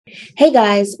Hey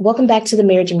guys, welcome back to the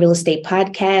Marriage and Real Estate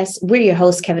Podcast. We're your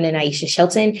hosts, Kevin and Aisha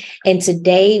Shelton. And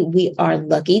today we are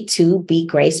lucky to be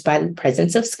graced by the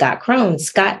presence of Scott Krone.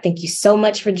 Scott, thank you so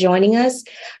much for joining us.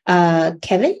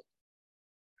 Kevin?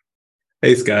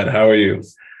 Hey, Scott, how are you?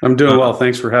 I'm doing well.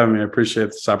 Thanks for having me. I appreciate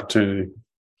this opportunity.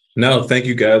 No, thank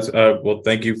you, guys.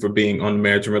 Thank you for being on the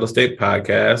Marriage and Real Estate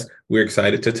Podcast. We're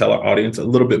excited to tell our audience a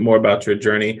little bit more about your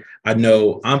journey. I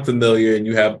know I'm familiar and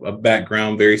you have a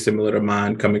background very similar to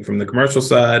mine coming from the commercial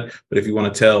side. But if you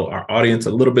want to tell our audience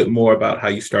a little bit more about how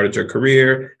you started your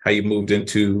career, how you moved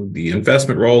into the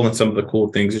investment role, and some of the cool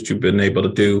things that you've been able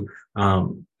to do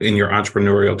in your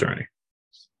entrepreneurial journey.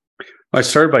 I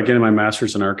started by getting my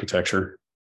master's in architecture.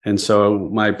 And so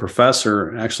my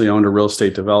professor actually owned a real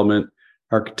estate development,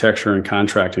 architecture, and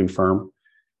contracting firm.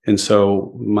 And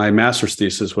so my master's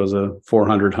thesis was a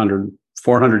 400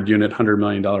 unit, $100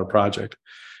 million project.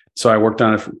 So I worked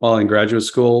on it while in graduate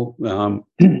school,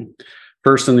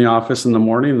 first in the office in the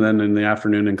morning, then in the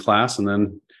afternoon in class, and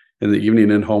then in the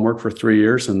evening in homework for 3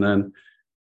 years. And then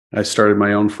I started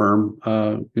my own firm,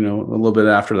 a little bit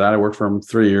after that. I worked for him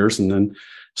 3 years and then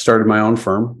started my own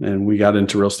firm. And we got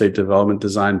into real estate development,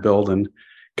 design, build, and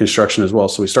construction as well.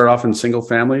 So we started off in single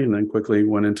family and then quickly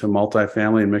went into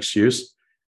multifamily and mixed use.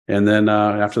 And then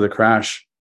after the crash,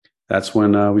 that's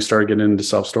when we started getting into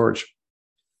self-storage.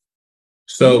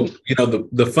 So,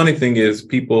 the funny thing is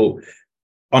people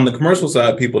on the commercial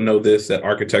side, people know this, that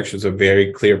architecture is a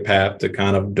very clear path to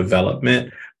kind of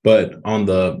development. But on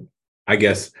the,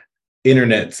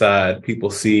 internet side, people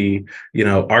see,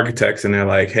 architects and they're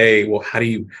like, hey, well, how do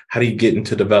you get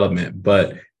into development?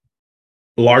 But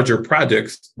larger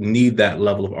projects need that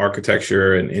level of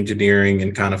architecture and engineering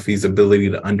and kind of feasibility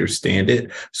to understand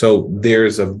it. So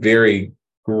there's a very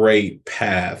great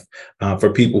path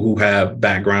for people who have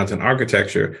backgrounds in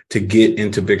architecture to get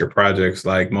into bigger projects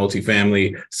like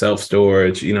multifamily,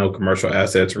 self-storage, commercial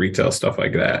assets, retail, stuff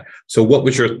like that. So what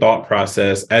was your thought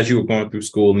process as you were going through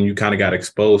school and you kind of got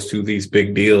exposed to these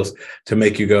big deals to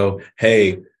make you go,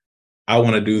 hey, I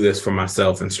want to do this for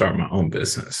myself and start my own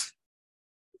business?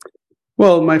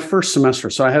 Well, my first semester,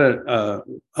 so I had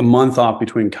a month off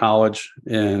between college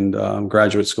and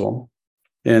graduate school.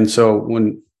 And so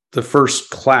when the first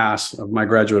class of my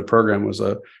graduate program was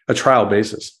a trial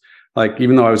basis, like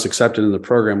even though I was accepted in the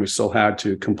program, we still had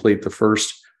to complete the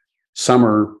first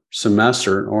summer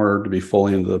semester in order to be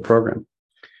fully into the program.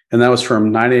 And that was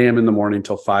from 9 a.m. in the morning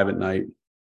till 5 at night.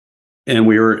 And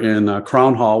we were in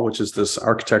Krone Hall, which is this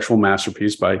architectural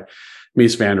masterpiece by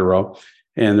Mies van der Rohe.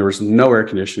 And there was no air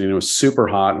conditioning. It was super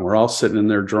hot. And we're all sitting in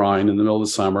there drawing in the middle of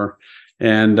the summer.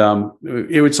 And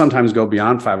it would sometimes go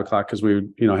beyond 5 o'clock because we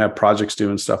would, have projects due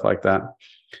and stuff like that.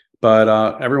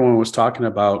 But everyone was talking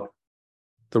about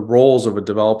the roles of a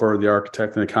developer, the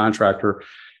architect, and the contractor,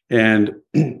 and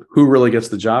who really gets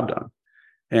the job done.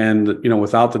 And,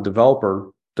 without the developer,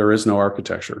 there is no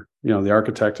architecture. The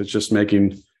architect is just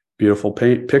making beautiful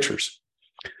pictures.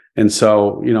 And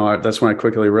so, that's when I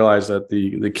quickly realized that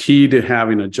the key to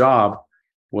having a job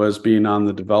was being on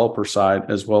the developer side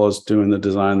as well as doing the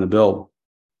design and the build.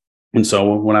 And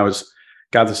so when I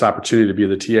got this opportunity to be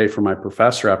the TA for my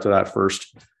professor after that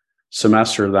first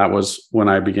semester, that was when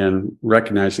I began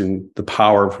recognizing the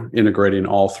power of integrating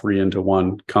all three into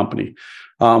one company.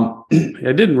 I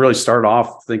didn't really start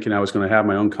off thinking I was going to have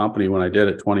my own company when I did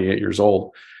at 28 years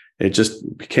old. It just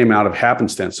came out of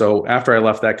happenstance. So after I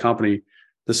left that company,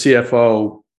 the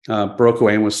CFO broke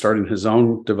away and was starting his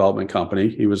own development company.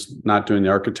 He was not doing the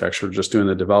architecture, just doing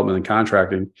the development and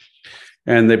contracting.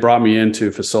 And they brought me in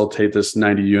to facilitate this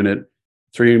 90-unit,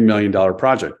 $3 million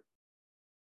project.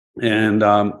 And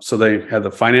so they had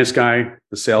the finance guy,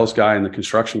 the sales guy, and the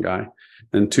construction guy.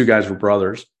 And 2 guys were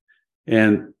brothers.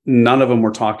 And none of them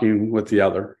were talking with the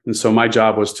other. And so my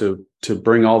job was to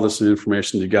bring all this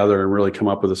information together and really come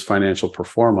up with this financial pro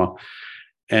forma.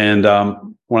 And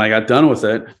when I got done with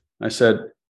it, I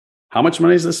said, how much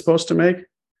money is this supposed to make?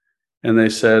 And they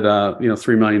said,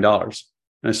 $3 million. And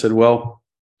I said, well,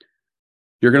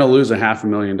 you're going to lose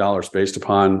 $500,000 based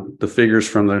upon the figures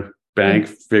from the bank,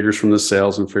 figures from the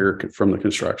sales, and figure from the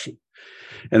construction.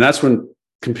 And that's when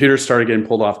computers started getting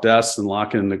pulled off desks and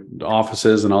locking the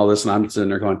offices and all this. And I'm sitting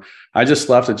there going, I just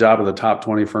left a job at the top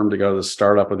 20 firm to go to the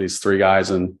startup with these 3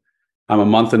 guys. And I'm a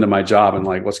month into my job and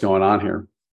like, what's going on here?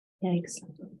 Yikes.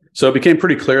 So it became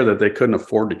pretty clear that they couldn't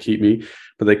afford to keep me,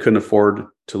 but they couldn't afford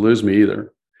to lose me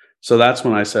either. So that's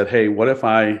when I said, hey, what if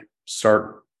I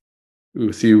start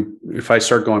with you? If I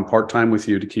start going part-time with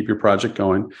you to keep your project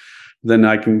going, then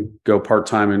I can go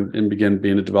part-time and begin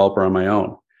being a developer on my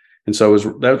own. And so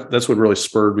that's what really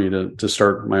spurred me to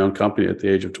start my own company at the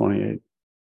age of 28.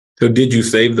 So did you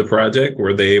save the project?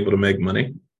 Were they able to make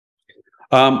money?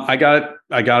 I got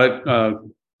it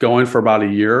going for about a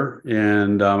year.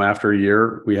 And after a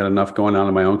year, we had enough going on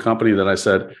in my own company that I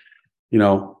said,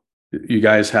 you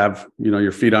guys have,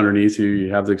 your feet underneath you.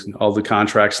 You have all the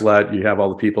contracts let, you have all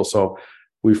the people. So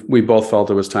we both felt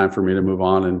it was time for me to move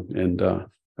on. And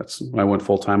I went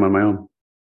full time on my own.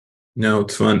 No,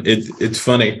 it's fun. It's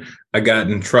funny. I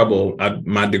got in trouble.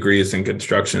 My degree is in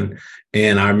construction.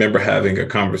 And I remember having a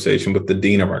conversation with the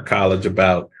dean of our college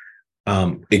about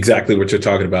exactly what you're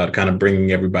talking about, kind of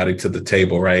bringing everybody to the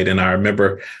table, right? And I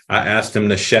remember I asked him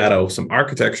to shadow some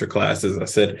architecture classes. I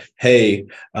said, hey,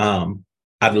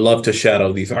 I'd love to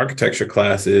shadow these architecture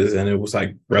classes. And it was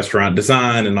like restaurant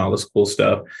design and all this cool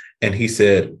stuff. And he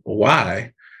said,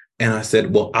 why? And I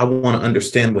said, well, I want to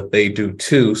understand what they do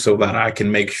too, so that I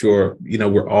can make sure,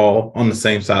 we're all on the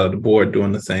same side of the board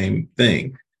doing the same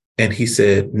thing. And he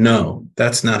said, no,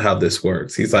 that's not how this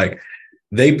works. He's like,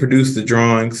 they produce the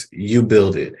drawings, you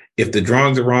build it. If the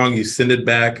drawings are wrong, you send it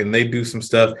back and they do some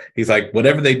stuff. He's like,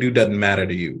 whatever they do doesn't matter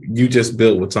to you. You just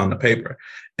build what's on the paper.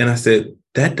 And I said,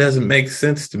 that doesn't make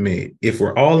sense to me. If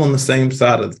we're all on the same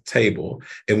side of the table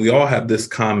and we all have this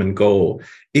common goal,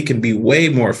 it can be way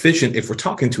more efficient if we're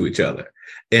talking to each other.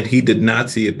 And he did not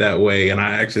see it that way. And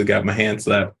I actually got my hand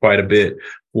slapped quite a bit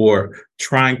for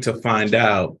trying to find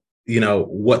out,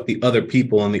 what the other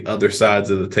people on the other sides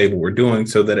of the table were doing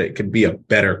so that it could be a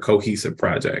better cohesive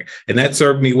project. And that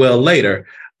served me well later,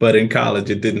 but in college,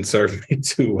 it didn't serve me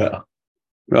too well.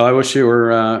 Well, I wish you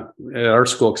were at our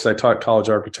school, because I taught college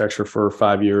architecture for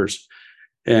 5 years.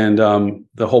 And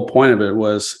the whole point of it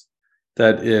was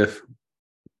that if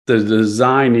the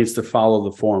design needs to follow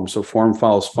the form, so form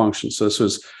follows function. So this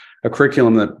was a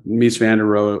curriculum that Mies van der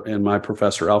Rohe and my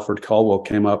professor, Alfred Caldwell,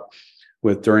 came up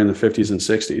with during the 50s and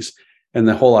 60s. And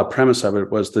the whole premise of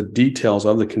it was the details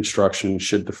of the construction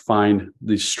should define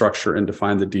the structure and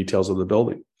define the details of the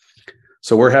building.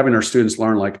 So we're having our students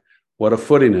learn what a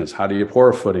footing is, how do you pour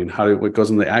a footing, what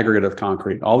goes in the aggregate of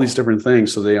concrete, all these different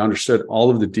things. So they understood all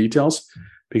of the details,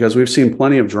 because we've seen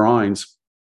plenty of drawings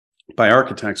by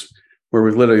architects where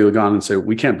we've literally gone and said,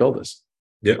 we can't build this.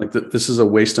 Yeah. This is a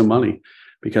waste of money,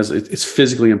 because it's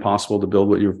physically impossible to build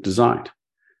what you've designed.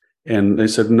 And they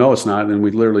said, no, it's not. And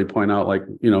we literally point out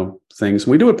things.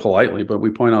 We do it politely, but we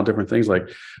point out different things like,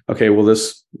 okay, well,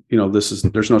 there's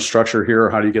no structure here. Or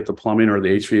how do you get the plumbing or the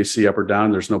HVAC up or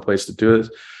down? There's no place to do it.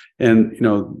 And,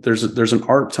 there's an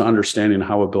art to understanding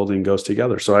how a building goes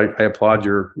together. So I applaud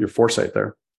your foresight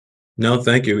there. No,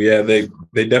 thank you. Yeah, they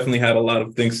definitely had a lot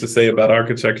of things to say about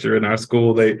architecture in our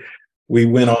school. We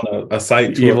went on a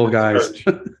site tour. Evil guys.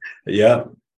 Yeah.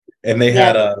 And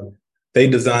they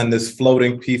designed this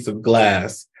floating piece of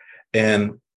glass,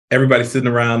 and everybody's sitting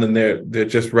around and they're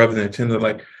just rubbing their chin. They're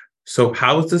like, so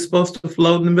how is this supposed to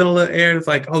float in the middle of the air? It's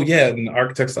like, oh yeah. And the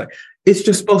architect's like, it's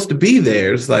just supposed to be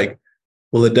there. It's like,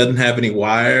 well, it doesn't have any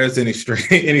wires, any string,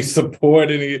 any support,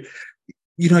 you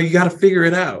got to figure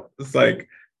it out. It's like,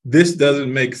 this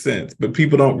doesn't make sense, but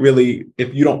people don't really,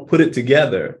 if you don't put it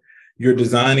together, you're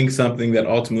designing something that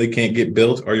ultimately can't get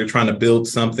built, or you're trying to build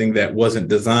something that wasn't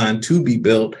designed to be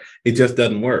built. It just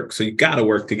doesn't work. So you got to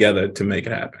work together to make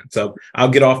it happen. So I'll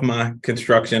get off my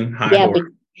construction high horse.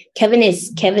 Kevin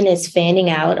is fanning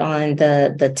out on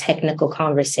the technical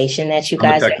conversation that you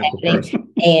guys are having.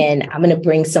 And I'm going to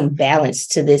bring some balance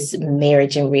to this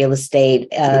marriage and real estate.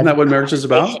 Isn't that what marriage is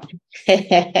about?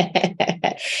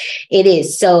 It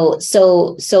is. So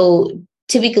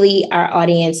typically our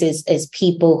audience is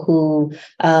people who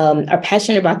are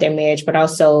passionate about their marriage, but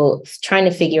also trying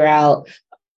to figure out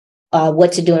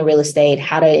what to do in real estate,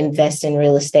 how to invest in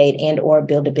real estate, and or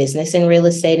build a business in real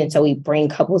estate. And so we bring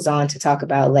couples on to talk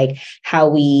about how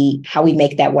we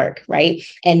make that work, right?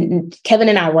 And Kevin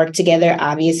and I work together,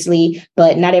 obviously,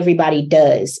 but not everybody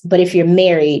does. But if you're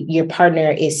married, your partner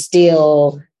is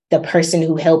still the person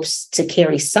who helps to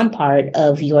carry some part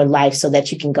of your life so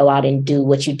that you can go out and do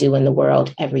what you do in the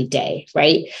world every day,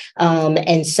 right?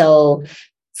 And so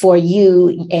for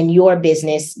you and your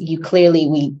business,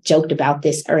 we joked about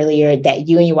this earlier, that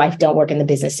you and your wife don't work in the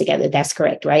business together. That's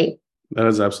correct, right? That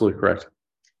is absolutely correct.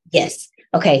 Yes.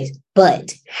 Okay.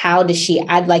 But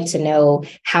I'd like to know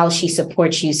how she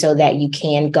supports you so that you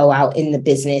can go out in the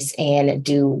business and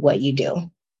do what you do.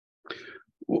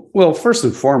 Well, first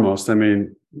and foremost,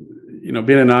 being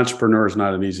an entrepreneur is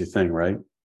not an easy thing, right?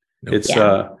 Nope.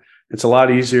 It's a lot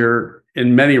easier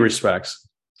in many respects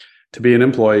to be an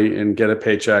employee and get a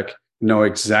paycheck, know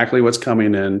exactly what's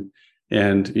coming in,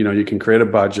 and you can create a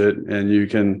budget, and you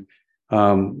can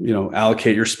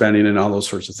allocate your spending and all those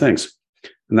sorts of things.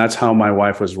 And that's how my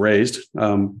wife was raised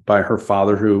by her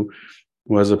father, who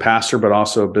was a pastor, but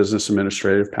also a business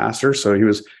administrative pastor. So he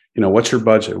was, what's your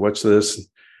budget? What's this?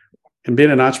 And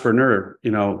being an entrepreneur,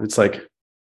 it's like,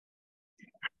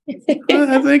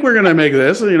 I think we're going to make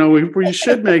this, we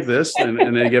should make this in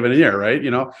any given year, right?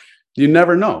 You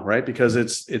never know, right? Because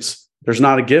there's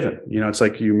not a given, it's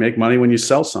like you make money when you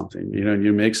sell something,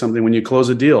 you make something when you close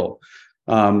a deal.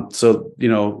 So,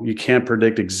 you can't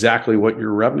predict exactly what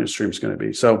your revenue stream is going to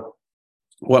be. So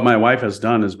what my wife has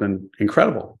done has been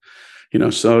incredible.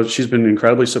 So she's been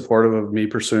incredibly supportive of me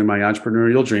pursuing my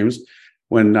entrepreneurial dreams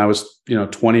when I was,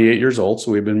 28 years old.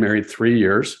 So we've been married 3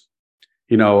 years.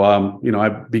 I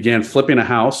began flipping a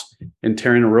house and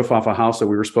tearing a roof off a house that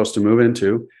we were supposed to move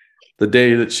into the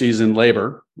day that she's in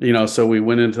labor, so we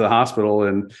went into the hospital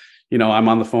and, I'm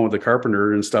on the phone with the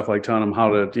carpenter and stuff, like telling him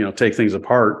how to, take things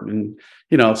apart. And,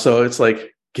 so it's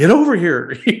like, get over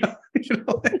here,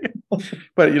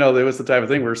 but, there was the type of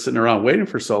thing we're sitting around waiting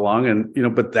for so long.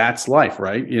 And, but that's life,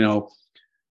 right?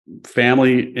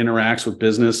 Family interacts with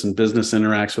business and business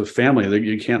interacts with family.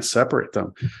 You can't separate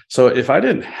them. So if I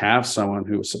didn't have someone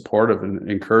who was supportive and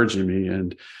encouraging me,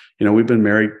 and, we've been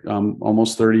married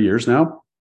almost 30 years now,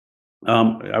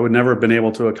 I would never have been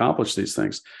able to accomplish these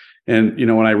things. And,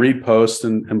 when I read posts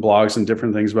and blogs and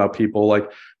different things about people, like,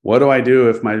 what do I do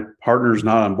if my partner's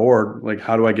not on board? Like,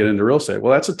 how do I get into real estate?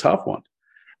 Well, that's a tough one,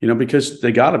 because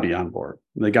they got to be on board.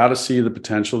 They got to see the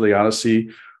potential. They got to see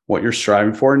what you're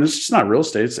striving for. And it's just not real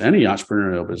estate. It's any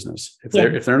entrepreneurial business.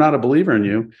 If they're not a believer in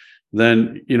you,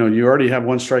 then, you already have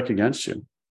one strike against you.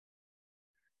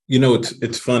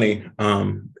 It's funny.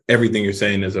 Everything you're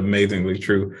saying is amazingly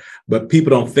true, but people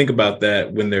don't think about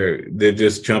that when they're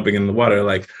just jumping in the water.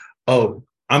 Like, oh,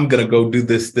 I'm going to go do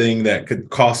this thing that could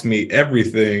cost me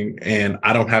everything, and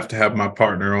I don't have to have my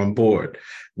partner on board.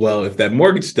 Well, if that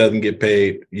mortgage doesn't get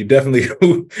paid, you definitely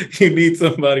you need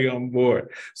somebody on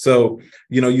board. So,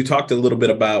 you talked a little bit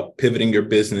about pivoting your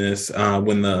business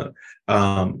when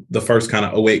the first kind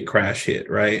of '08 crash hit,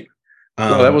 right?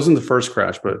 Well, that wasn't the first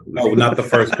crash, but no, not the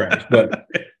first crash, but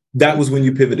that was when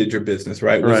you pivoted your business,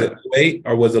 right? Was it '08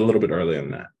 or was it a little bit earlier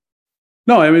than that?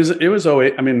 No, it was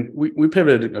 '08. I mean, we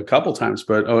pivoted a couple times,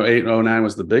 but '08 and '09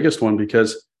 was the biggest one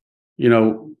because,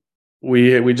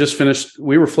 we just finished.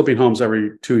 We were flipping homes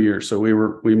every 2 years, so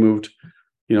we moved,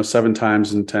 7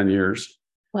 times in 10 years.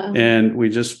 Wow. And we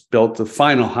just built the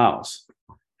final house.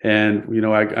 And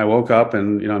I woke up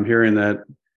and I'm hearing that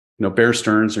Bear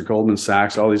Stearns or Goldman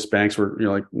Sachs, all these banks were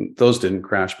like those didn't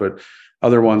crash, but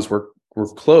other ones were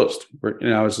closed.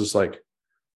 I was just like,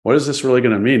 what is this really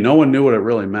going to mean? No one knew what it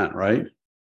really meant, right?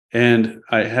 And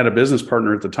I had a business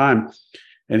partner at the time,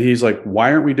 and he's like,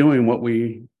 why aren't we doing what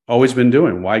we always been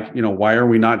doing? Why are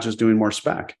we not just doing more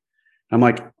spec? I'm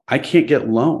like, I can't get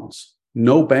loans.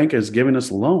 No bank is giving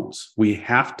us loans. We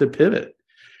have to pivot.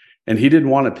 And he didn't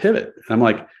want to pivot. And I'm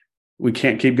like, we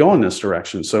can't keep going this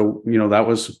direction. So,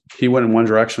 he went in one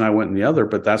direction, I went in the other,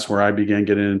 but that's where I began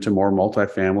getting into more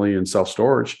multifamily and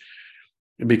self-storage,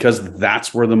 because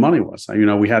that's where the money was.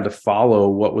 We had to follow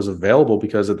what was available,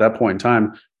 because at that point in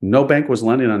time, no bank was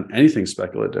lending on anything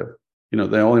speculative.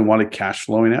 They only wanted cash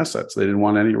flowing assets. They didn't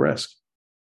want any risk.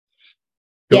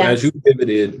 Yeah. As you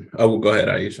pivoted, go ahead,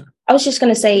 Aisha. I was just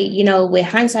going to say, with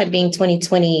hindsight being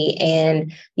 2020,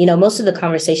 and, most of the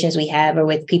conversations we have are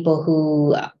with people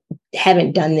who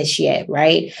haven't done this yet,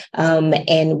 right?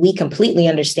 And we completely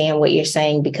understand what you're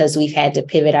saying, because we've had to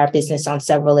pivot our business on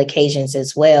several occasions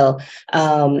as well.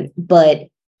 But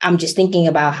I'm just thinking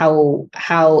about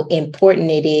how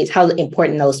important it is, how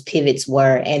important those pivots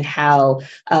were, and how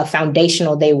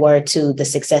foundational they were to the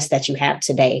success that you have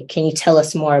today. Can you tell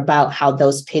us more about how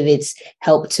those pivots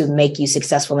help to make you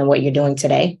successful in what you're doing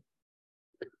today?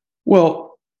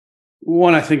 Well,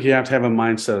 one, I think you have to have a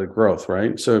mindset of growth,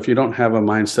 right? So if you don't have a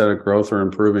mindset of growth or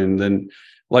improving, then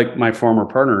like my former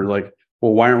partner, like,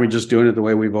 well, why aren't we just doing it the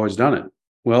way we've always done it?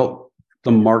 Well,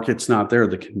 the market's not there.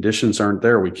 The conditions aren't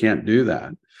there. We can't do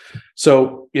that.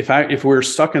 So if we're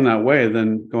stuck in that way,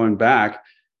 then going back,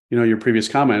 your previous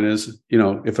comment is,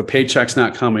 if a paycheck's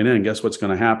not coming in, guess what's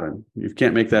going to happen? You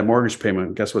can't make that mortgage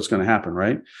payment. Guess what's going to happen,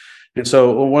 right? And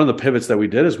so one of the pivots that we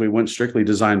did is we went strictly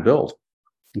design build.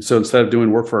 And so instead of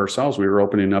doing work for ourselves, we were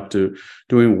opening up to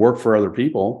doing work for other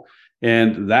people.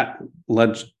 And that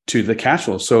led to the cash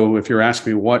flow. So if you're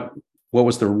asking me what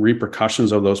was the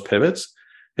repercussions of those pivots,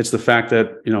 it's the fact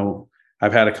that,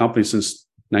 I've had a company since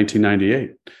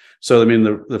 1998. So,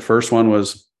 the first one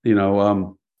was,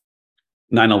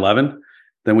 9/11.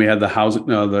 Then we had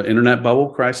the internet bubble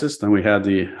crisis. Then we had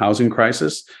the housing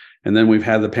crisis. And then we've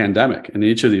had the pandemic. In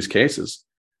each of these cases,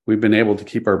 we've been able to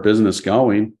keep our business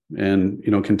going and,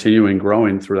 continuing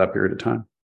growing through that period of time.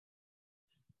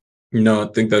 I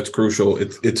think that's crucial.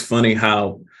 It's funny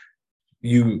how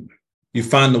you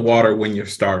find the water when you're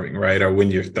starving, right? Or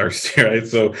when you're thirsty, right?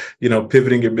 So,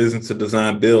 pivoting your business to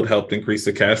design build helped increase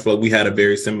the cash flow. We had a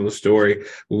very similar story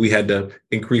where we had to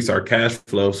increase our cash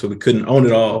flow. So we couldn't own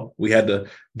it all. We had to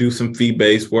do some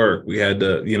fee-based work. We had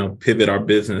to, pivot our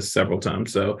business several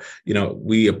times. So,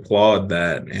 we applaud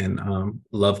that and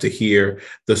love to hear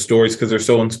the stories because they're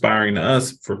so inspiring to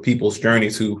us for people's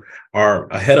journeys who are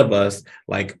ahead of us.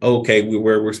 Like, okay, we're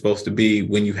where we're supposed to be.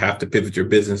 When you have to pivot your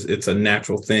business, it's a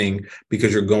natural thing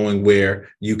because you're going where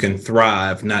you can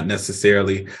thrive, not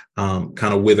necessarily kind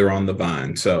of wither on the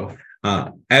vine. So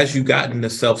as you got into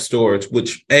self-storage,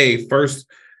 which first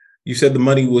you said the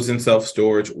money was in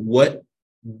self-storage,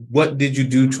 what did you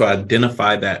do to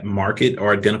identify that market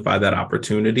or identify that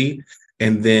opportunity?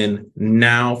 And then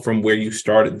now from where you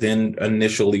started, then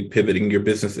initially pivoting your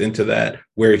business into that,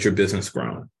 where is your business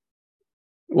grown?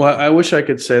 Well, I wish I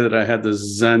could say that I had this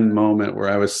Zen moment where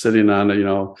I was sitting on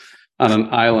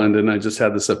an island and I just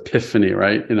had this epiphany,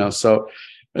 right? So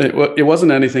it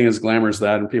wasn't anything as glamorous as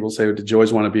that. And people say, did you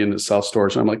always want to be in the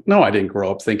self-storage? And I'm like, no, I didn't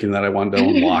grow up thinking that I wanted to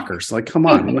own lockers. Like, come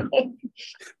on.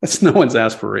 That's no one's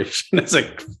aspiration as a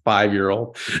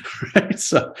 5-year-old, right?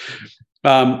 So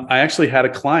I actually had a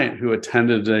client who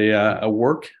attended a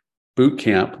work boot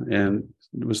camp and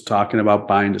was talking about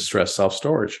buying distressed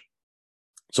self-storage.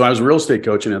 So I was real estate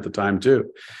coaching at the time too.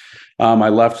 I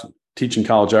left teaching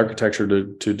college architecture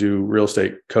to do real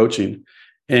estate coaching.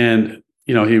 And,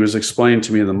 he was explaining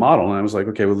to me the model. And I was like,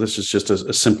 okay, well, this is just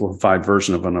a simplified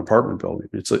version of an apartment building.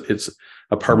 It's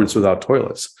apartments without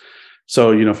toilets.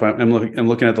 So, if I'm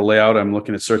looking at the layout, I'm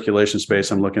looking at circulation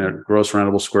space, I'm looking at gross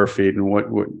rentable square feet and what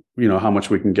how much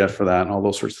we can get for that and all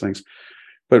those sorts of things.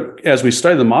 But as we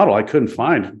studied the model, he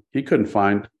couldn't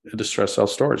find a distressed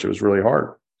self-storage. It was really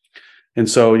hard. And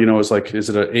so, it was like, is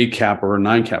it an 8 cap or a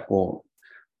 9 cap? Well,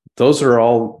 those are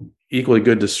all equally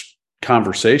good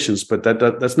conversations, but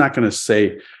that's not going to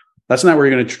say, that's not where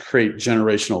you're going to create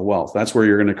generational wealth. That's where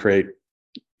you're going to create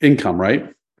income,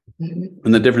 right? Mm-hmm.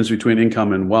 And the difference between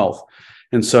income and wealth.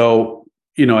 And so,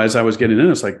 as I was getting in,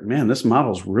 it's like, man, this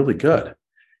model is really good.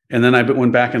 And then I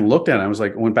went back and looked at it. I was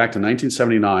like, went back to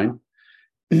 1979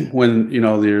 when,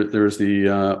 there was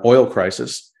the oil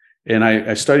crisis. And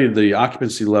I studied the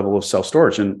occupancy level of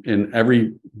self-storage, and in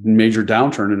every major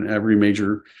downturn and every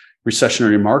major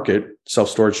recessionary market,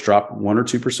 self-storage dropped 1 or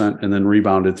 2% and then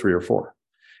rebounded 3 or 4.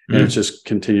 And it just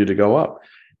continued to go up.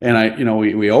 And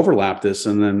we overlapped this.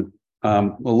 And then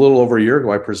a little over a year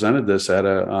ago, I presented this at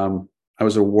I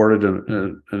was awarded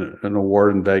an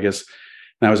award in Vegas,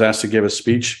 and I was asked to give a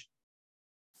speech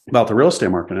about the real estate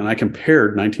market. And I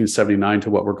compared 1979 to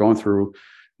what we're going through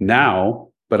now.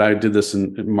 But I did this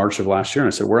in March of last year.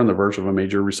 And I said, we're on the verge of a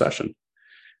major recession.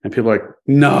 And people are like,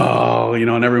 no,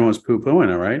 and everyone was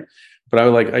poo-pooing it, right?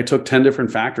 But I took 10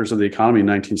 different factors of the economy in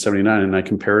 1979 and I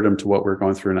compared them to what we're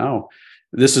going through now.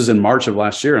 This is in March of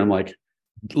last year. I'm like,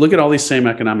 look at all these same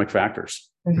economic factors.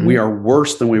 Mm-hmm. We are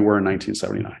worse than we were in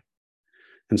 1979.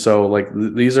 And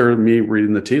so these are me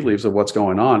reading the tea leaves of what's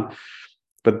going on.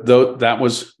 But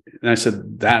and I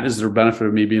said, that is the benefit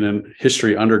of me being a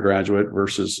history undergraduate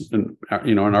versus an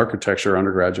architecture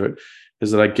undergraduate,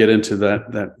 is that I get into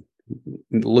that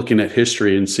looking at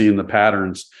history and seeing the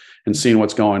patterns and seeing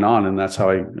what's going on. And that's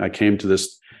how I came to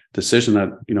this decision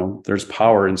that, there's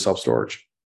power in self-storage.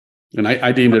 And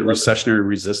I deemed it recessionary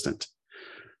resistant.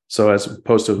 So as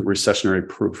opposed to recessionary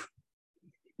proof.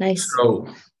 Nice. So,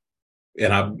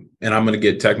 and I'm going to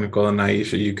get technical, and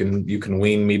Aisha, you can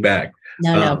wean me back.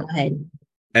 No, go ahead.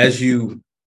 As you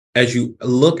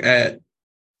look at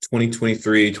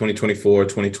 2023, 2024,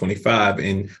 2025,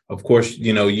 and of course,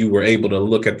 you were able to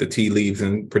look at the tea leaves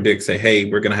and predict, say, hey,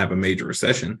 we're going to have a major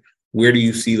recession. Where do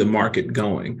you see the market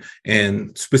going?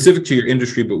 And specific to your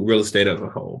industry, but real estate as a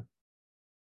whole?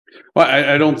 Well,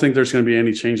 I don't think there's going to be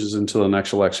any changes until the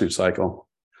next election cycle.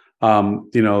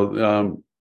 And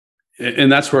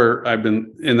that's where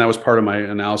and that was part of my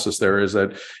analysis there, is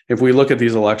that if we look at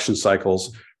these election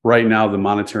cycles, right now, the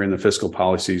monetary and the fiscal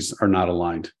policies are not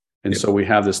aligned. And so we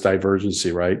have this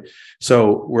divergency, right?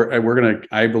 So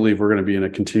I believe we're going to be in a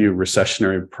continued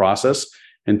recessionary process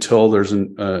until there's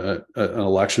an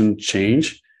election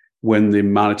change when the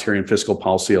monetary and fiscal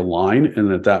policy align.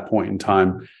 And at that point in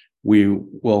time, we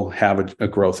will have a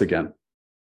growth again.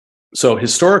 So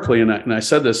historically, and I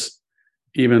said this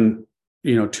even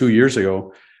 2 years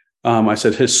ago, I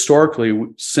said historically,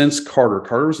 since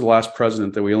Carter was the last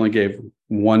president that we only gave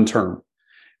one term.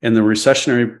 And the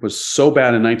recessionary was so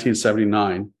bad in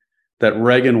 1979 that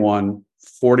Reagan won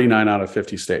 49 out of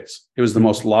 50 states. It was the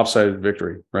most lopsided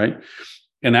victory, right?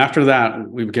 And after that,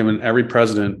 we've given every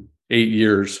president 8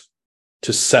 years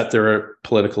to set their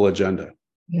political agenda,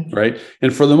 Mhm. right?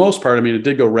 And for the most part, I mean, it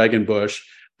did go Reagan, Bush,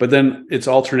 but then it's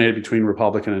alternated between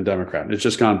Republican and Democrat. It's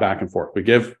just gone back and forth. We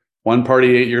give one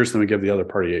party 8 years, then we give the other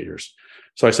party 8 years.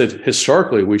 So I said,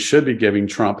 historically, we should be giving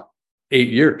Trump 8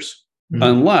 years, Mhm.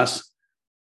 unless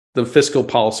the fiscal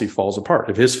policy falls apart.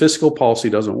 If his fiscal policy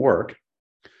doesn't work,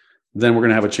 then we're going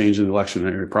to have a change in the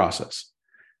electionary process.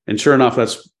 And sure enough,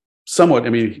 that's somewhat, I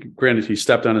mean, granted, he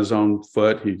stepped on his own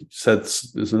foot. He said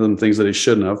some things that he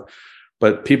shouldn't have,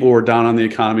 but people were down on the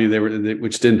economy,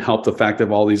 which didn't help the fact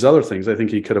of all these other things. I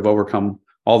think he could have overcome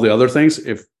all the other things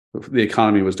if the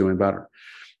economy was doing better.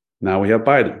 Now we have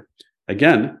Biden.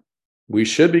 Again, we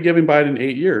should be giving Biden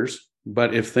 8 years,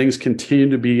 but if things continue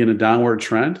to be in a downward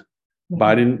trend,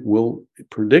 Biden will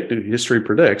history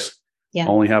predicts,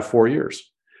 only have 4 years.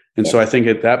 And so I think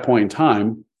at that point in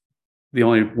time, the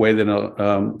only way that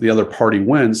the other party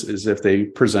wins is if they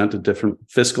present a different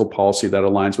fiscal policy that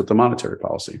aligns with the monetary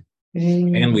policy.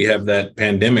 And we have that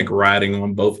pandemic riding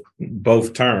on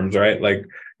both terms, right? Like,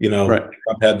 Right.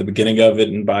 Trump had the beginning of it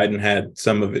and Biden had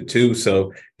some of it too.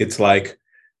 So it's like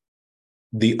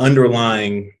the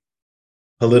underlying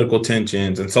political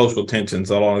tensions and social tensions,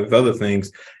 all these other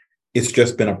things, it's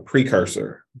just been a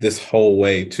precursor this whole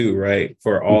way too, right?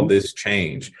 For all this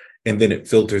change. And then it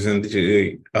filters into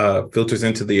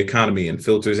the economy and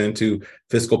filters into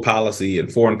fiscal policy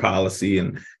and foreign policy.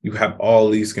 And you have all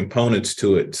these components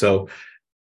to it. So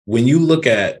when you look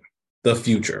at the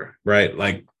future, right?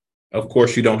 Like, of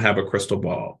course, you don't have a crystal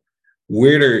ball.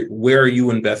 Where are you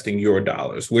investing your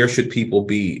dollars? Where should people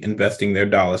be investing their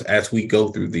dollars as we go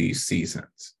through these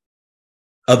seasons?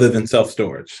 Other than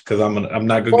self-storage, because I'm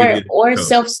not going to give you or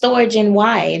self-storage, and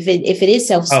why? If it is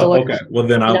self-storage, okay. Well,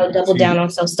 then I'll double down on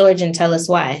self-storage and tell us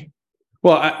why.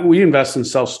 Well, we invest in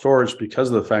self-storage because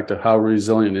of the fact of how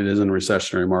resilient it is in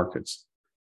recessionary markets.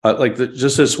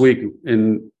 Just this week,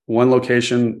 in one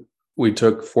location, we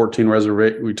took 14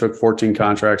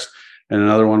 contracts, and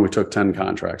another one we took 10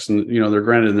 contracts. And they're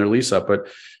granted in their lease up, but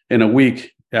in a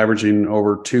week, averaging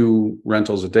over 2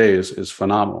 rentals a day is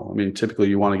phenomenal. I mean, typically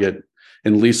you want to get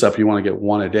in lease up, you want to get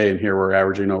 1 a day, and here we're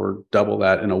averaging over double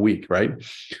that in a week, right?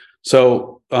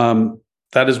 So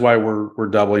that is why we're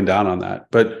doubling down on that.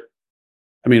 But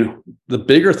I mean, the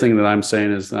bigger thing that I'm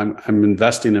saying is I'm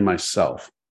investing in myself.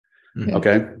 Mm-hmm.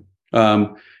 Okay.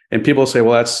 And people say,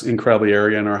 well, that's incredibly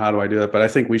arrogant, or how do I do that? But I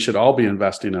think we should all be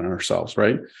investing in ourselves,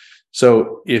 right?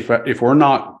 So if we're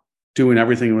not doing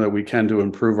everything that we can to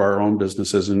improve our own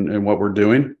businesses and what we're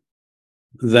doing,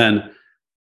 then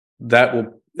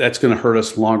that's going to hurt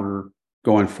us longer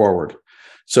going forward.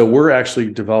 So we're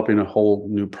actually developing a whole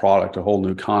new product, a whole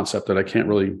new concept that I can't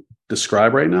really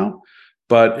describe right now,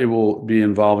 but it will be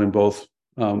involving both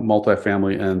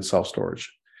multifamily and self-storage.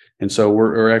 And so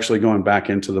we're actually going back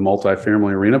into the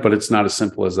multifamily arena, but it's not as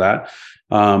simple as that.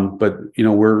 But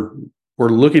we're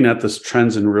looking at this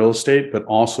trends in real estate, but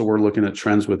also we're looking at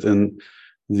trends within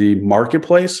the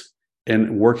marketplace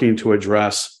and working to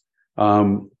address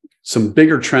some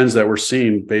bigger trends that we're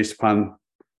seeing based upon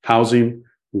housing,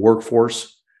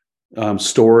 workforce,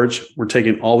 storage. We're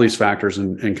taking all these factors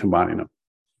and combining them.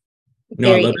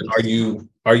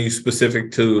 Are you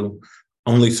specific to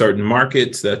only certain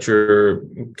markets that you're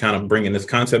kind of bringing this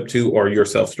concept to, or your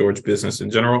self-storage business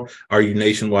in general? Are you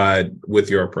nationwide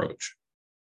with your approach?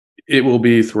 It will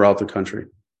be throughout the country.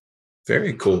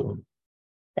 Very cool.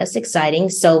 That's exciting.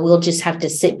 So we'll just have to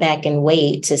sit back and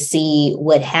wait to see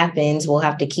what happens. We'll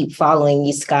have to keep following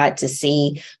you, Scott, to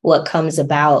see what comes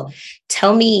about.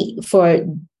 Tell me, for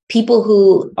people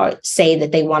who say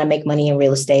that they want to make money in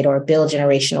real estate or build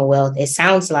generational wealth, it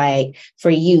sounds like for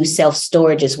you,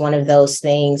 self-storage is one of those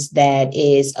things that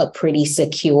is a pretty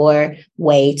secure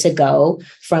way to go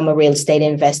from a real estate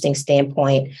investing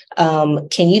standpoint.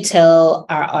 Can you tell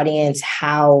our audience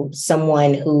how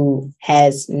someone who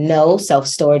has no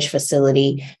self-storage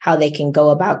facility, how they can go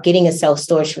about getting a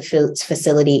self-storage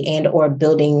facility and or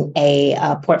building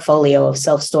a portfolio of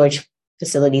self-storage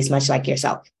facilities, much like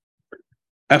yourself?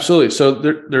 Absolutely.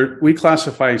 So we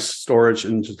classify storage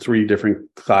into 3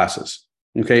 different classes.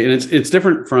 Okay. And it's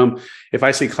different from, if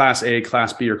I say class A,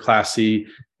 class B, or class C,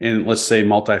 and let's say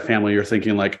multifamily, you're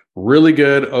thinking like really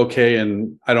good, okay,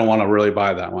 and I don't want to really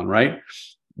buy that one, right?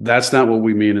 That's not what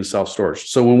we mean in self-storage.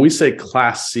 So when we say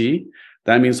class C,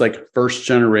 that means like first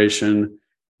generation,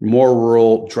 more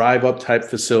rural, drive up type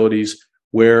facilities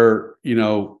where,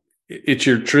 it's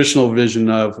your traditional vision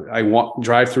of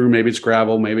drive through, maybe it's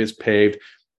gravel, maybe it's paved,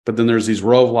 but then there's these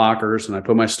rove lockers and I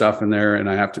put my stuff in there and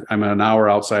I'm an hour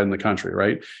outside in the country,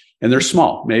 right? And they're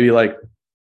small, maybe like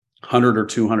 100 or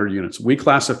 200 units. We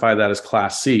classify that as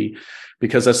class C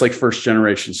because that's like first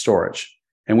generation storage.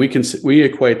 And we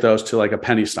equate those to like a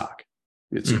penny stock.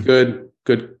 It's good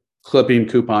clipping,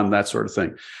 coupon, that sort of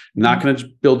thing. Not going to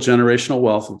build generational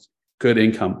wealth, good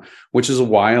income, which is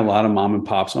why a lot of mom and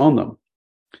pops own them.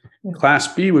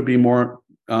 Class B would be more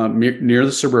near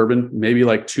the suburban, maybe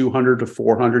like 200 to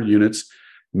 400 units,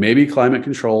 maybe climate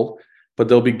controlled, but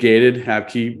they'll be gated, have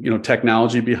key,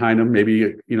 technology behind them, maybe,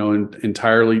 an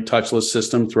entirely touchless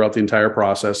system throughout the entire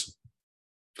process.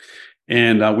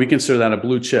 And we consider that a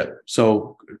blue chip.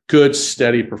 So good,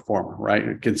 steady performer, right?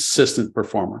 A consistent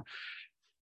performer.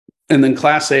 And then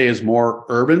Class A is more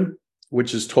urban,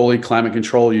 which is totally climate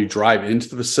control. You drive into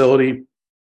the facility.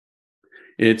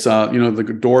 It's,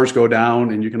 the doors go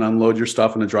down and you can unload your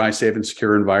stuff in a dry, safe, and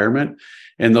secure environment.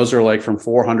 And those are like from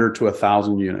 400 to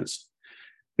 1,000 units.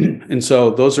 And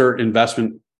so those are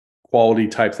investment quality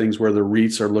type things where the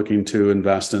REITs are looking to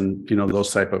invest in,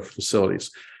 those type of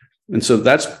facilities. And so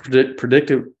that's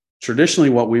predictive. Traditionally,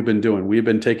 what we've been doing, we've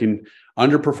been taking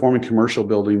underperforming commercial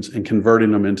buildings and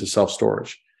converting them into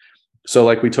self-storage. So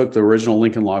like we took the original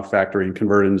Lincoln Log Factory and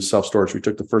converted it into self-storage. We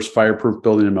took the first fireproof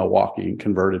building in Milwaukee and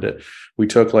converted it. We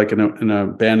took like an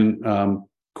abandoned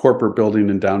corporate building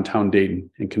in downtown Dayton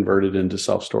and converted it into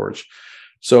self-storage.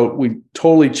 So we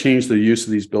totally changed the use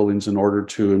of these buildings in order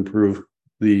to improve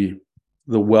the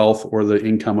wealth or the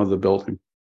income of the building,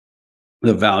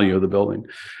 the value of the building.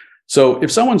 So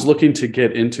if someone's looking to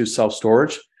get into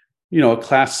self-storage, a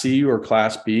Class C or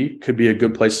Class B could be a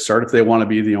good place to start. If they want to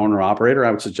be the owner operator,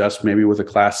 I would suggest maybe with a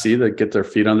Class C that get their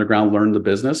feet on the ground, learn the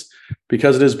business,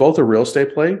 because it is both a real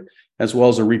estate play as well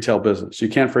as a retail business. You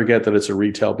can't forget that it's a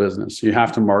retail business. You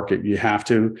have to market. You have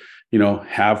to,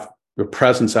 have a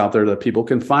presence out there that people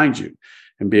can find you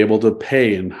and be able to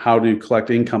pay, and how do you collect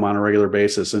income on a regular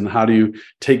basis, and how do you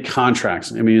take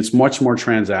contracts. I mean, it's much more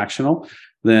transactional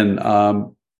than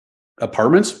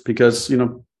apartments, because,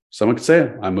 someone could say,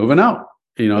 I'm moving out,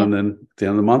 and then at the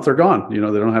end of the month, they're gone. They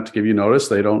don't have to give you notice.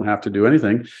 They don't have to do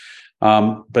anything.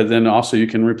 But then also you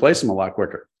can replace them a lot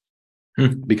quicker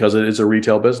because it is a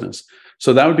retail business.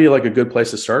 So that would be like a good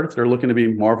place to start. If they're looking to be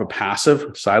more of a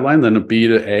passive sideline than a B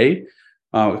to A,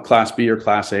 Class B or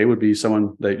Class A would be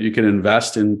someone that you can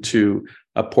invest into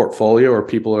a portfolio, or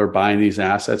people are buying these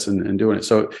assets and doing it.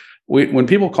 So when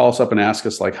people call us up and ask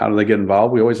us, like, how do they get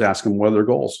involved? We always ask them, what are their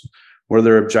goals? What are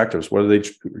their objectives? What are they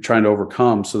trying to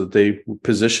overcome, so that they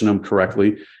position them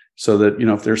correctly, so that,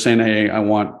 if they're saying, hey, I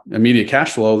want immediate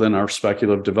cash flow, then our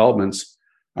speculative developments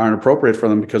aren't appropriate for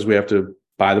them, because we have to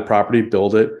buy the property,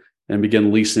 build it, and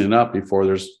begin leasing it up before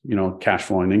there's, cash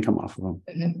flowing income off of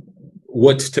them.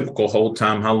 What's typical hold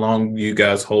time? How long do you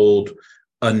guys hold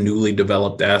a newly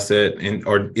developed asset,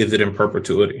 or is it in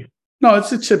perpetuity? No,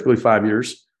 it's typically 5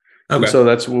 years. Okay. And so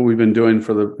that's what we've been doing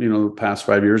for the past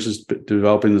 5 years, is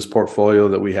developing this portfolio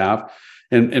that we have.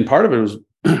 And part of it was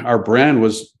our brand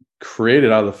was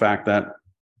created out of the fact that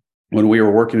when we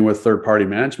were working with third-party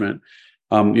management,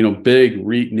 big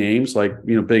REIT names, like,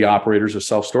 big operators of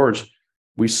self-storage,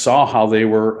 we saw how they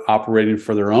were operating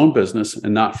for their own business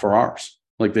and not for ours.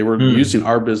 Like, they were using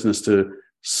our business to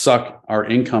suck our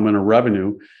income and our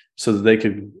revenue so that they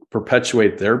could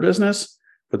perpetuate their business,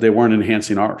 but they weren't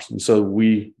enhancing ours. And so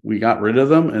we got rid of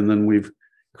them, and then we've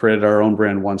created our own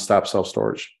brand, One Stop Self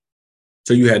Storage.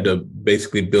 So you had to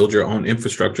basically build your own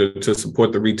infrastructure to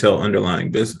support the retail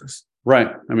underlying business.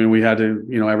 Right. I mean, we had to,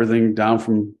 everything down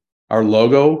from our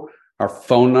logo, our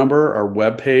phone number, our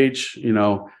webpage,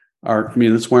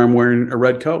 that's where I'm wearing a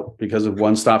red coat, because of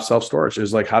One Stop Self Storage.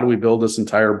 It's like, how do we build this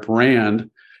entire brand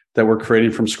that we're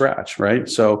creating from scratch? Right.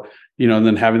 So, and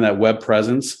then having that web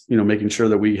presence, making sure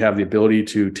that we have the ability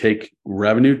to take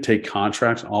revenue, take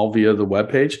contracts, all via the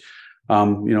webpage,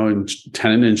 and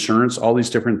tenant insurance, all these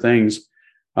different things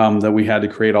that we had to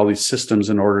create all these systems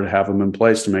in order to have them in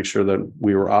place to make sure that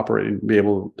we were be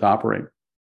able to operate.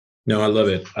 No, I love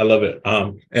it. I love it.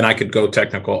 And I could go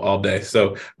technical all day.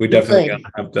 So we definitely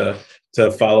gonna have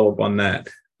to follow up on that.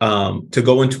 To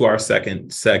go into our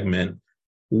second segment,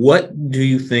 what do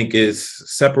you think is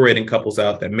separating couples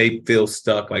out that may feel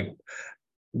stuck? Like,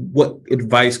 what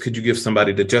advice could you give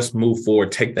somebody to just move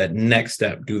forward, take that next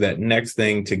step, do that next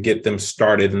thing to get them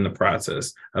started in the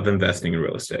process of investing in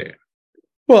real estate?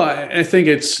 Well, I think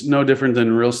it's no different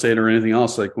than real estate or anything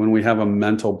else. Like, when we have a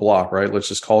mental block, right? Let's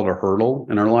just call it a hurdle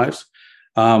in our lives.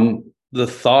 The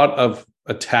thought of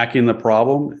attacking the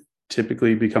problem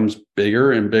typically becomes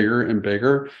bigger and bigger and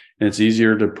bigger. And it's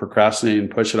easier to procrastinate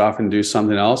and push it off and do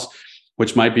something else,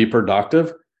 which might be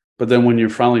productive. But then when you're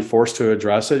finally forced to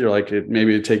address it, you're like,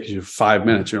 maybe it takes you 5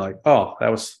 minutes. You're like, oh,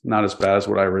 that was not as bad as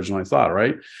what I originally thought,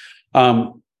 right?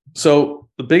 So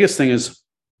the biggest thing is,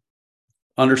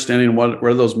 understanding what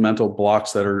are those mental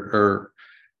blocks that are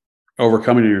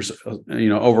overcoming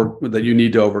that you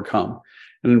need to overcome.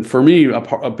 And for me,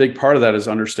 a big part of that is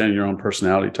understanding your own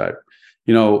personality type.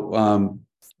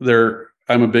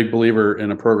 I'm a big believer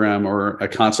in a program or a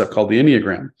concept called the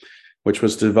Enneagram, which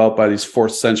was developed by these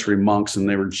 4th century monks, and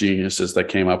they were geniuses that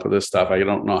came up with this stuff. I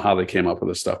don't know how they came up with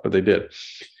this stuff, but they did.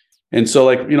 And so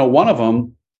one of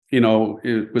them,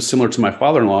 it was similar to my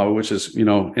father-in-law, which is,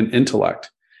 an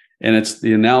intellect. And it's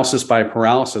the analysis by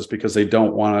paralysis, because they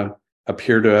don't want to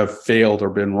appear to have failed or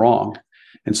been wrong.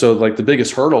 And so the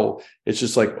biggest hurdle, it's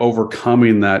just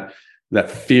overcoming that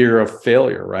fear of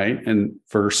failure, right? And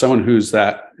for someone who's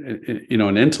that,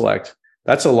 an intellect,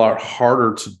 that's a lot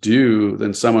harder to do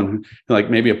than someone who,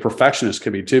 maybe a perfectionist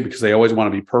could be too, because they always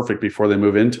want to be perfect before they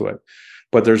move into it.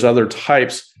 But there's other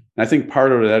types. And I think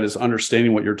part of that is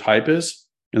understanding what your type is,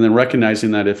 and then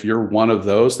recognizing that if you're one of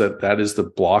those, that is the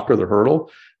block or the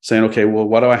hurdle, saying, okay, well,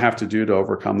 what do I have to do to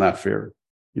overcome that fear?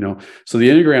 So the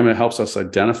Enneagram, it helps us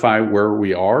identify where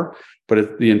we are,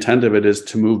 but the intent of it is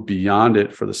to move beyond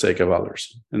it for the sake of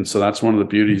others. And so that's one of the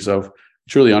beauties of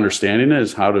truly understanding it,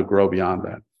 is how to grow beyond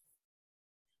that.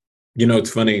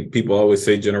 It's funny. People always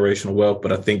say generational wealth,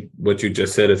 but I think what you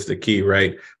just said is the key,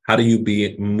 right? How do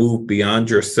you move beyond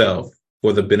yourself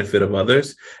for the benefit of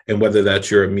others? And whether that's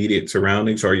your immediate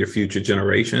surroundings or your future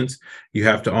generations, you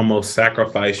have to almost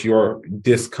sacrifice your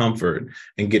discomfort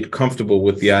and get comfortable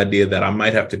with the idea that I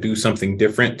might have to do something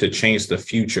different to change the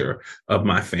future of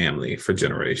my family for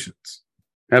generations.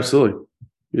 Absolutely.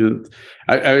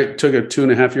 I took a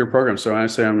 2.5-year program. So when I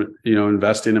say I'm,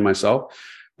 investing in myself,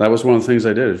 that was one of the things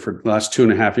I did for the last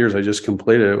 2.5 years. I just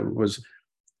completed it.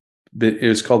 It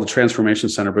was called the Transformation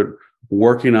Center, but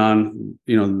working on,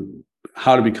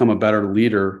 how to become a better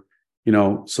leader,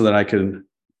 so that I can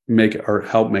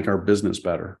help make our business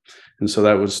better. And so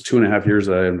that was 2.5 years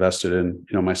that I invested in,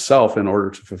 myself in order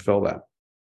to fulfill that.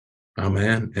 Oh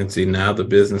man. And see, now the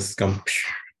business has come.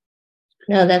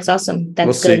 No, that's awesome.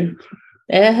 That's We'll good.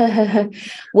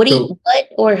 What do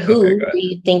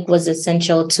you think was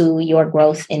essential to your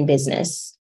growth in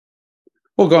business?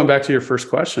 Well, going back to your first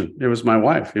question, it was my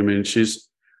wife. I mean,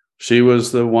 she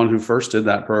was the one who first did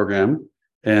that program.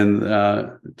 And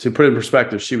to put it in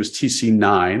perspective, she was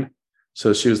TC9.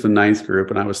 So she was the 9th group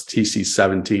and I was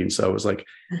TC17. So it was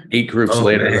 8 groups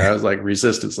later that I was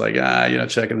resistance,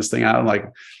 checking this thing out. I'm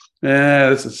like,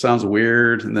 this sounds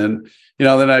weird. And then,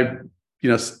 then I,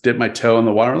 dipped my toe in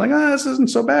the water. I'm like, this isn't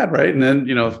so bad. Right. And then,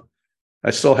 I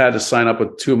still had to sign up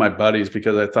with 2 of my buddies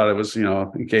because I thought it was,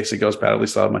 in case it goes bad, at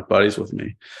least I'll have my buddies with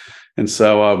me. And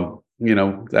so,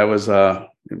 that was,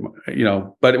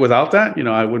 but without that,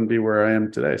 I wouldn't be where I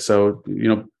am today. So,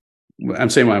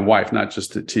 I'm saying my wife, not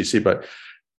just at TC, but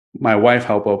my wife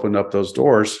helped open up those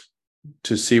doors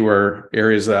to see where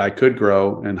areas that I could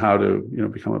grow and how to,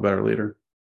 become a better leader.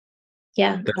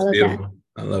 Yeah. That's beautiful.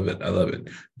 I love it. I love it.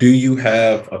 Do you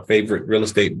have a favorite real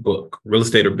estate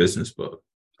or business book?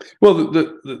 Well,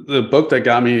 the book that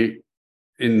got me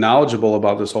knowledgeable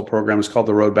about this whole program is called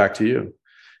The Road Back to You.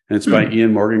 And it's by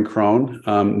Ian Morgan Krone.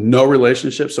 No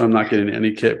relationship, so I'm not getting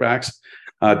any kickbacks,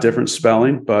 different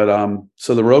spelling. But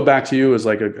so The Road Back to You is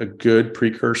a good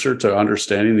precursor to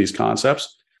understanding these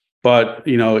concepts. But,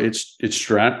 it's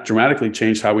dramatically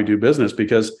changed how we do business,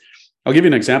 because I'll give you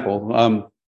an example.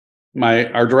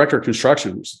 Our director of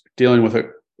construction was dealing with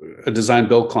a design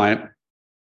build client.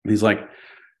 And he's like,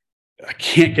 I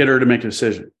can't get her to make a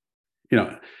decision.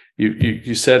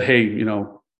 You said, hey,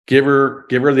 give her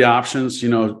the options,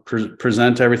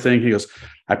 present everything. He goes,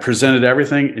 I presented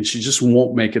everything and she just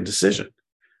won't make a decision.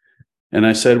 And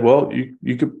I said, well,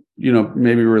 you could,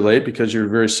 maybe relate because you're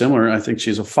very similar. I think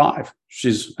she's a 5.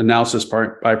 She's analysis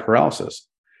by paralysis.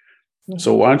 Mm-hmm.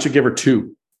 So why don't you give her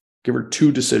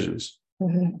 2 decisions,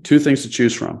 2 things to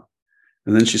choose from.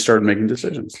 And then she started making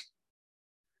decisions.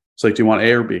 It's like, do you want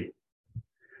A or B?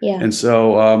 Yeah. And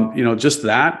so, just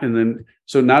that. And then,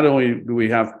 so not only do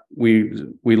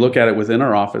we look at it within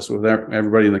our office with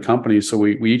everybody in the company. So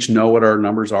we each know what our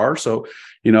numbers are. So,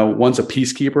 one's a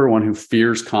peacekeeper, one who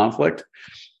fears conflict.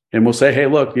 And we'll say, hey,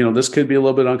 look, this could be a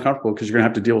little bit uncomfortable because you're going to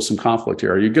have to deal with some conflict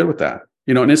here. Are you good with that?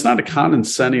 And it's not a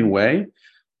condescending way,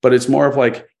 but it's more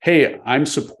of hey, I'm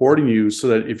supporting you so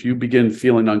that if you begin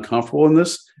feeling uncomfortable in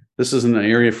this is an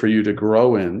area for you to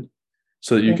grow in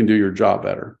so that you can do your job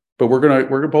better. But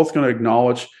we're both going to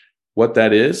acknowledge what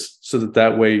that is so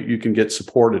that way you can get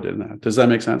supported in that. Does that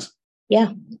make sense?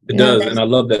 Yeah. It does. And I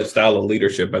love that style of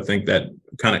leadership. I think that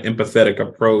kind of empathetic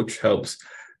approach helps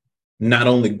not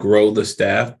only grow the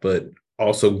staff, but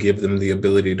also give them the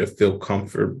ability to feel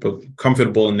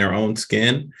comfortable in their own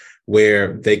skin,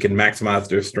 where they can maximize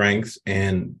their strengths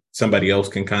and somebody else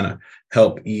can kind of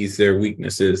help ease their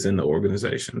weaknesses in the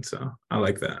organization. So I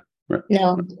like that.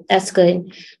 No, that's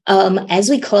good. As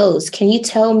we close, can you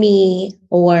tell me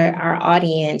or our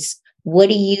audience, what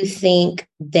do you think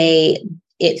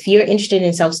if you're interested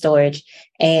in self-storage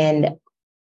and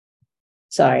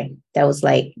sorry, that was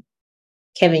like,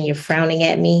 Kevin, you're frowning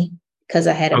at me because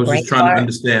I had a I was brain just trying fart. to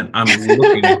understand. I'm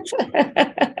looking at you.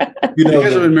 You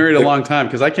guys have been married a long time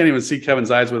because I can't even see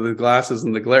Kevin's eyes with his glasses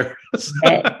and the glare.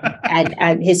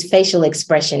 His facial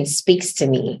expression speaks to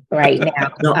me right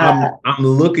now. No, I'm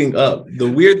looking up. The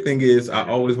weird thing is I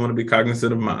always want to be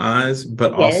cognizant of my eyes,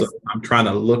 but also I'm trying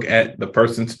to look at the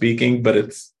person speaking, but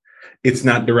it's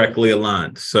not directly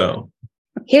aligned. So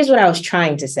here's what I was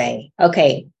trying to say.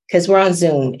 Okay, because we're on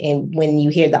Zoom, and when you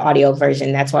hear the audio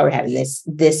version, that's why we're having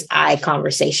this eye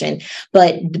conversation.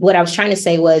 But what I was trying to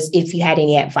say was, if you had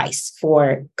any advice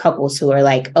for couples who are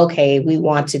like, okay, we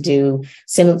want to do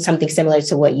something similar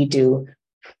to what you do,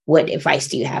 what advice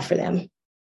do you have for them?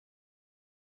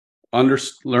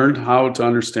 Learn how to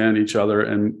understand each other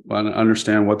and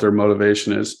understand what their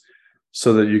motivation is,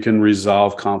 so that you can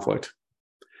resolve conflict.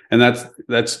 And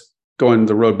that's going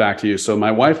the road back to you. So my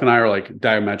wife and I are like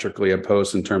diametrically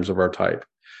opposed in terms of our type.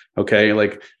 Okay.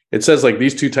 Like it says like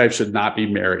these two types should not be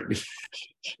married.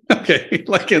 Okay.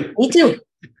 Me too.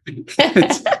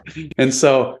 And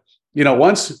so,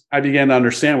 once I began to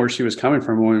understand where she was coming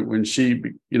from, when she,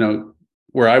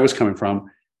 where I was coming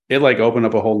from, it like opened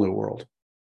up a whole new world.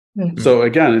 Mm-hmm. So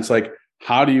again, it's like,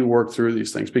 how do you work through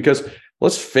these things? Because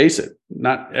let's face it,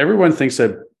 not everyone thinks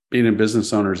that being a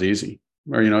business owner is easy.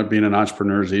 Or, being an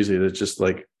entrepreneur is easy. It's just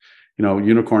like,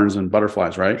 unicorns and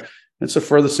butterflies, right? It's the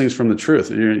furthest things from the truth.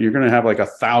 You're going to have like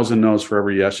 1,000 no's for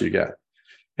every yes you get.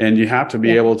 And you have to be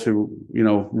able to,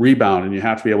 rebound, and you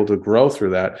have to be able to grow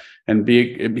through that and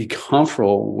be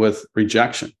comfortable with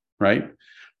rejection, right?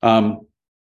 And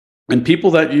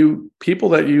people that you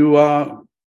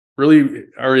really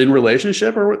are in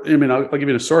relationship, or, I'll give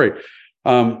you a story.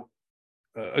 A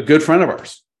good friend of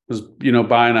ours was,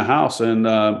 buying a house and,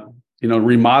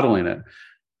 remodeling it.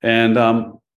 And,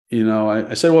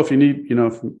 I said, well, if you need,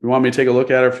 if you want me to take a look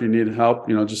at it, if you need help,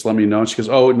 just let me know. And she goes,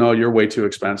 oh, no, you're way too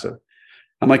expensive.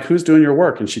 I'm like, who's doing your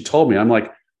work? And she told me, I'm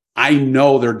like, I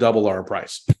know they're double our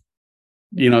price.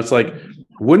 It's like,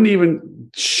 wouldn't even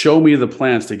show me the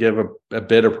plans to give a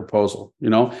bid or proposal,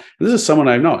 and this is someone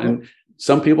I know. And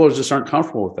some people just aren't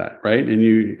comfortable with that. Right. And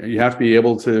you have to be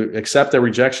able to accept that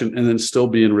rejection and then still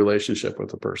be in relationship with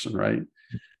the person. Right.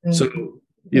 Mm-hmm. So,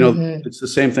 it's the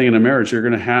same thing in a marriage. You're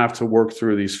going to have to work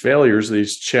through these failures,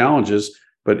 these challenges.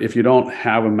 But if you don't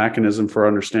have a mechanism for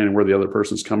understanding where the other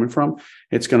person's coming from,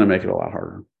 it's going to make it a lot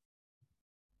harder.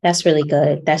 That's really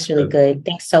good. That's really good.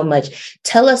 Thanks so much.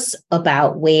 Tell us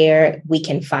about where we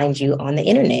can find you on the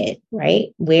internet,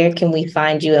 right? Where can we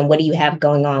find you and what do you have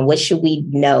going on? What should we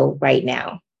know right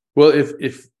now? Well,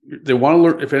 if they want to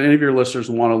learn, if any of your listeners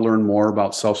want to learn more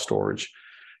about self-storage,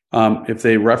 if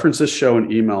they reference this show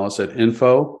and email us at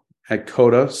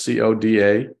info@coda,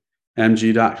 CODA,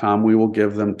 we will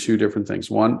give them two different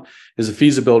things. One is a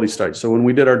feasibility study. So when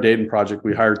we did our Dayton project,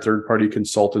 we hired third-party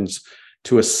consultants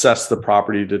to assess the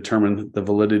property, to determine the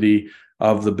validity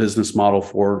of the business model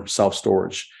for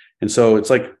self-storage. And so it's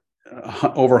like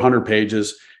over 100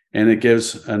 pages, and it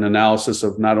gives an analysis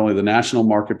of not only the national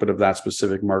market, but of that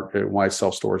specific market, why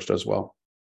self-storage does well.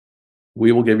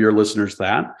 We will give your listeners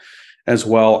that, as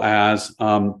well as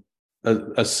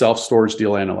a self-storage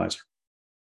deal analyzer.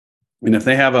 And if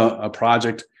they have a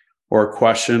project or a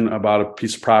question about a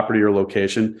piece of property or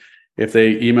location, if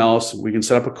they email us, we can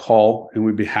set up a call and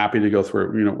we'd be happy to go through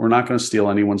it. We're not going to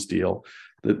steal anyone's deal.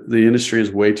 The industry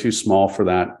is way too small for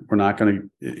that. We're not going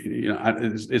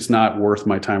to, it's not worth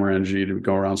my time or energy to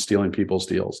go around stealing people's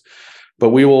deals. But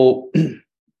we will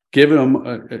give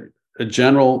them a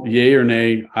general yay or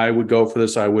nay. I would go for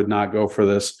this. I would not go for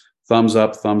this. Thumbs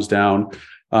up, thumbs down,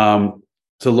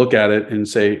 to look at it and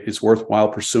say it's worthwhile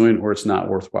pursuing or it's not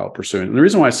worthwhile pursuing. And the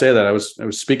reason why I say that, I was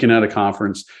speaking at a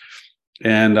conference,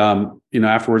 and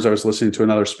afterwards I was listening to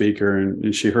another speaker,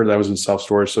 and she heard that I was in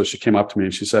self-storage, so she came up to me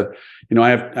and she said, I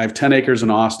have 10 acres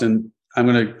in Austin. I'm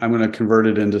gonna convert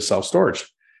it into self-storage.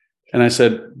 And I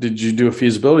said, did you do a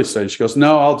feasibility study? She goes,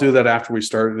 no, I'll do that after we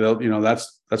start.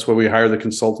 That's why we hire the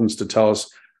consultants to tell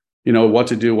us, what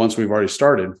to do once we've already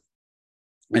started.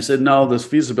 I said, no, there's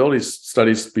feasibility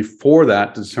studies before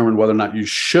that to determine whether or not you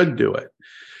should do it.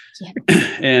 Yeah.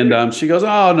 And she goes,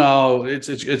 oh, no, it's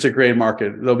a great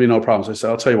market. There'll be no problems. I said,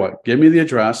 I'll tell you what, give me the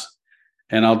address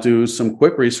and I'll do some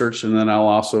quick research. And then I'll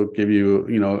also give you,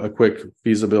 a quick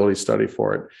feasibility study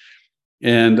for it.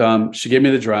 And she gave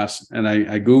me the address, and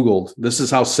I Googled. This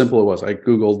is how simple it was. I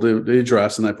Googled the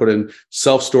address, and I put in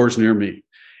self-storage near me,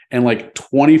 and like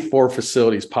 24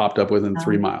 facilities popped up within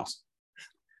 3 miles.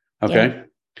 Okay. Yeah.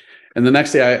 And the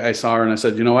next day I saw her and I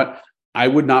said, you know what? I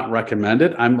would not recommend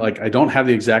it. I'm like, I don't have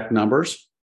the exact numbers,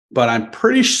 but I'm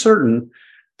pretty certain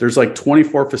there's like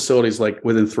 24 facilities like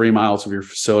within 3 miles of your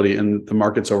facility, and the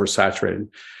market's oversaturated.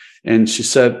 And she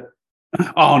said,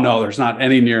 oh no, there's not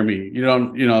any near me.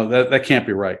 That can't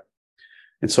be right.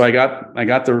 And so I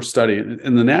got the study,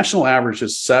 and the national average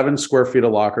is 7 square feet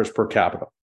of lockers per capita.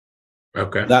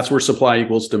 Okay. That's where supply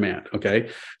equals demand. Okay.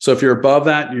 So if you're above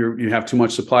that, you have too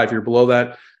much supply. If you're below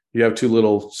that, you have too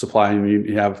little supply, and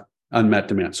you have unmet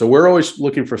demand. So we're always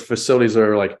looking for facilities that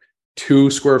are like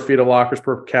 2 square feet of lockers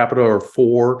per capita, or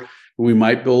 4. We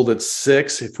might build at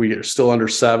 6 if we are still under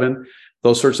 7,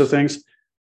 those sorts of things.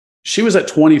 She was at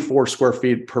 24 square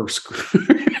feet per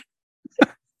square.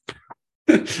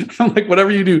 I'm like,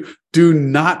 whatever you do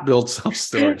not build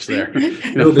self-storage there.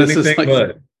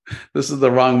 This is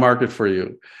the wrong market for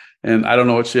you. And I don't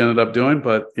know what she ended up doing,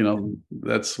 but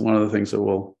that's one of the things that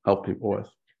we'll help people with.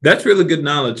 That's really good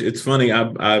knowledge. It's funny.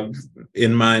 I've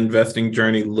in my investing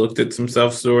journey looked at some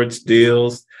self-storage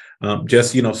deals,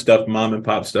 just stuff, mom and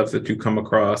pop stuff that you come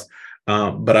across.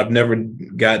 But I've never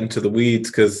gotten to the weeds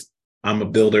because I'm a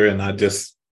builder, and I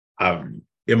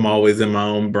am always in my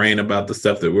own brain about the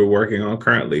stuff that we're working on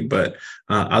currently. But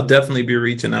I'll definitely be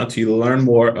reaching out to you to learn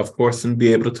more, of course, and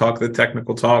be able to talk the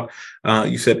technical talk.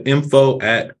 You said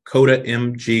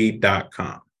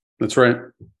info@kodamg.com. That's right.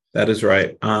 That is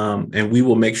right. And we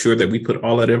will make sure that we put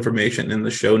all that information in the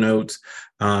show notes.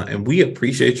 And we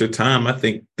appreciate your time. I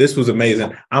think this was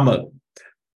amazing. I'm a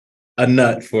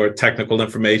nut for technical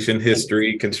information,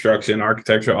 history, construction,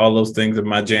 architecture, all those things are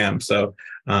my jam. So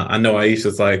I know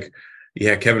Aisha's like,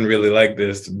 yeah, Kevin really liked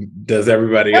this. Does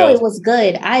everybody else? No, it was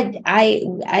good. I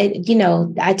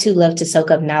too love to soak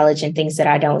up knowledge and things that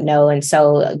I don't know. And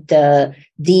so the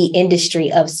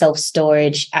industry of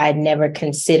self-storage, I'd never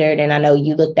considered. And I know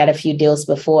you looked at a few deals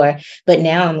before, but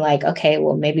now I'm like, okay,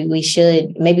 well, maybe we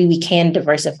can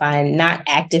diversify, not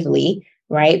actively,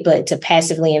 right? But to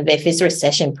passively invest, if it's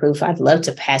recession proof, I'd love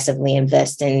to passively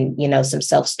invest in, some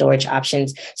self-storage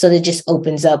options. So that just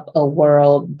opens up a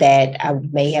world that I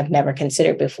may have never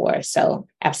considered before. So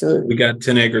absolutely. We got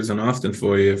 10 acres in Austin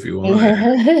for you if you want.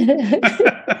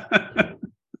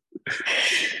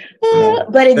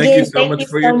 But again, thank you so much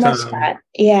for your time. Scott.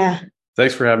 Yeah.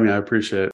 Thanks for having me. I appreciate it.